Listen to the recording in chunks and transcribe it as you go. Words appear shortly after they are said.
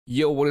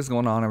Yo, what is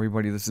going on,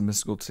 everybody? This is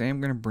Mysticall. Today I'm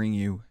going to bring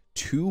you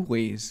 2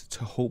 ways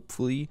to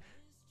hopefully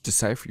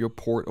decipher your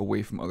port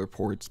away from other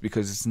ports,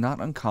 because it's not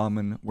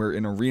uncommon where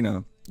in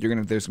arena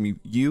there's gonna be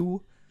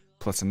you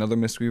plus another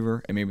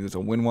mistweaver, and maybe there's a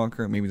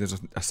windwalker, maybe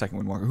there's a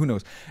second windwalker, who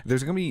knows.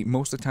 There's gonna be,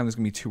 most of the time there's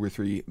gonna be 2 or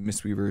 3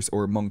 mistweavers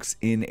or monks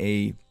in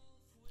an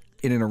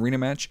arena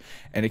match,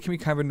 and it can be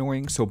kind of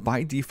annoying. So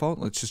by default,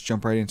 let's just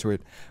jump right into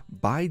it.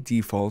 By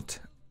default,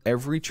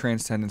 every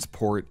Transcendence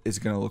port is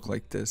going to look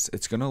like this.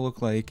 It's going to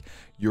look like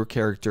your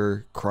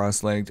character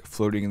cross-legged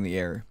floating in the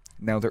air.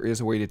 Now there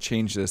is a way to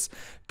change this.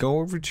 Go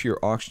over to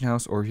your auction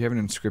house, or if you have an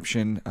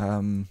inscription,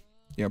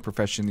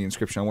 profession, the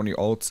inscription on one of your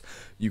alts,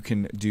 you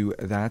can do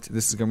that.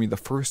 This is going to be the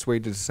first way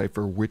to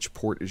decipher which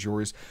port is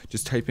yours.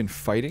 Just type in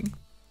fighting,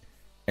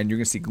 and you're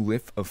going to see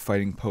glyph of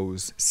fighting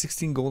pose.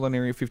 16 gold on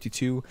area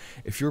 52.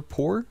 If you're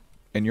poor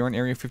and you're on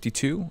area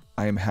 52,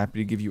 I am happy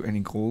to give you any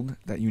gold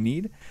that you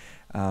need.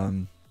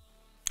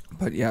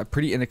 But yeah,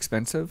 pretty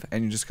inexpensive,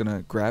 and you're just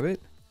gonna grab it,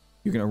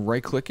 you're gonna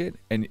right click it,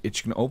 and it's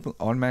gonna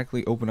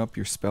automatically open up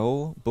your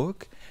spell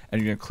book,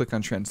 and you're gonna click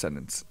on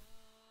Transcendence.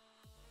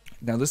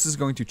 Now this is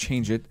going to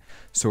change it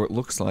so it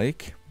looks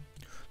like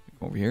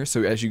over here.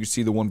 So as you can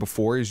see, the one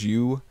before is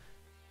you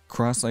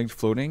cross-legged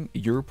floating.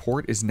 Your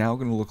port is now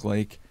gonna look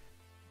like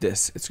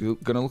this. It's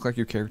gonna look like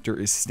your character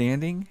is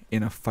standing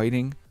in a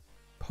fighting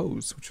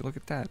pose. Would you look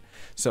at that?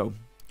 So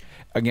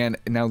again,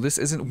 now this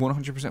isn't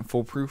 100%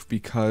 foolproof,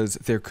 because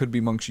there could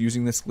be monks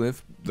using this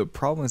glyph. The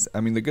problem is,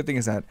 the good thing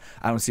is that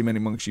I don't see many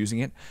monks using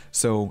it.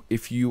 So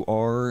if you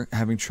are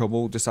having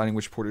trouble deciding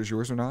which port is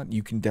yours or not,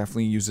 you can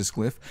definitely use this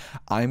glyph.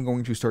 I'm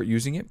going to start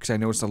using it because I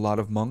noticed a lot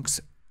of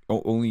monks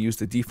only use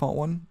the default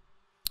one.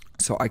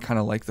 So I kind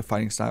of like the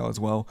fighting style as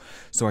well.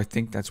 So I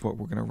think that's what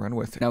we're going to run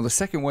with. Now the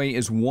second way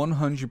is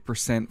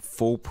 100%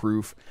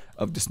 foolproof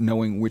of just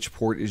knowing which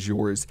port is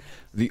yours.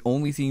 The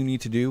only thing you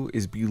need to do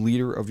is be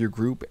leader of your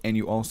group, and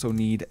you also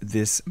need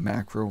this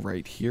macro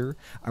right here.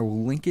 I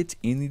will link it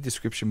in the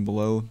description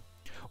below.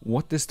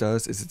 What this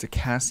does is it's a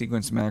cast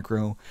sequence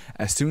macro.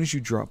 As soon as you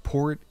drop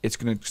port, it's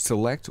going to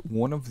select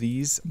one of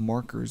these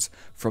markers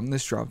from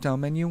this drop down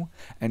menu,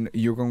 and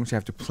you're going to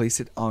have to place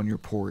it on your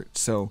port.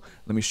 So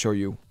let me show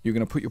you. You're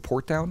going to put your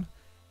port down.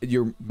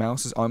 Your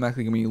mouse is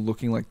automatically going to be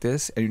looking like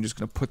this, and you're just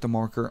going to put the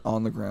marker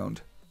on the ground.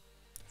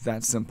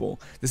 That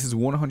simple. This is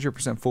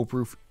 100%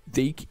 foolproof.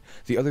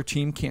 The other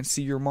team can't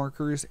see your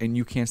markers, and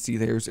you can't see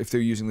theirs if they're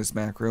using this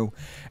macro.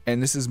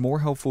 And this is more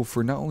helpful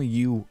for not only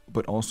you,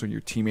 but also your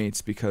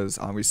teammates, because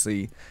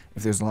obviously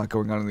if there's a lot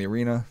going on in the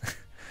arena,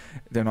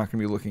 they're not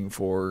going to be looking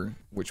for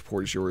which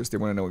port is yours. They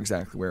want to know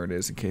exactly where it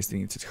is in case they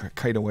need to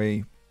kite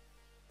away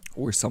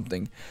or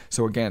something.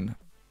 So again,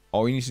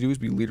 all you need to do is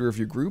be leader of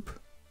your group.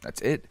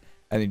 That's it.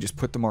 And then just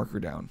put the marker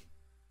down.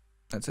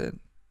 That's it.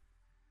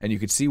 And you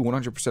could see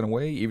 100%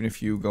 away, even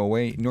if you go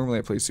away. Normally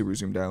I play super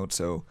zoomed out,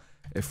 so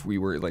if we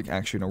were like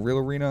actually in a real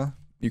arena,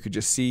 you could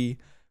just see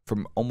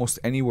from almost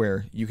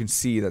anywhere, you can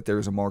see that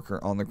there's a marker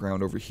on the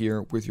ground over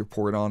here with your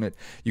port on it.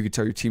 You could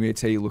tell your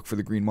teammates, hey, look for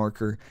the green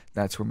marker.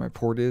 That's where my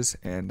port is,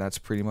 and that's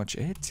pretty much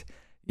it.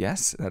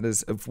 Yes, that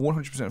is a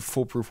 100%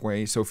 foolproof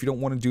way. So if you don't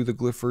want to do the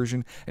glyph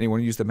version and you want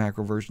to use the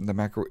macro version, the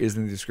macro is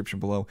in the description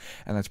below,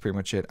 and that's pretty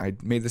much it. I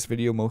made this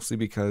video mostly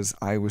because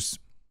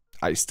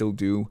I still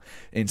do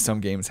in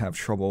some games have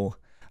trouble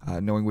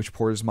knowing which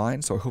port is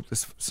mine. So I hope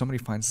somebody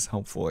finds this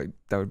helpful.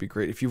 That would be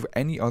great. If you have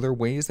any other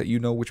ways that you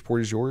know which port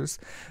is yours,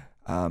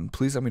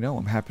 please let me know.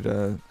 I'm happy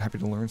to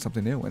learn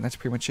something new. And that's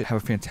pretty much it.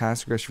 Have a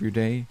fantastic rest of your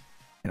day,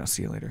 and I'll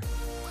see you later.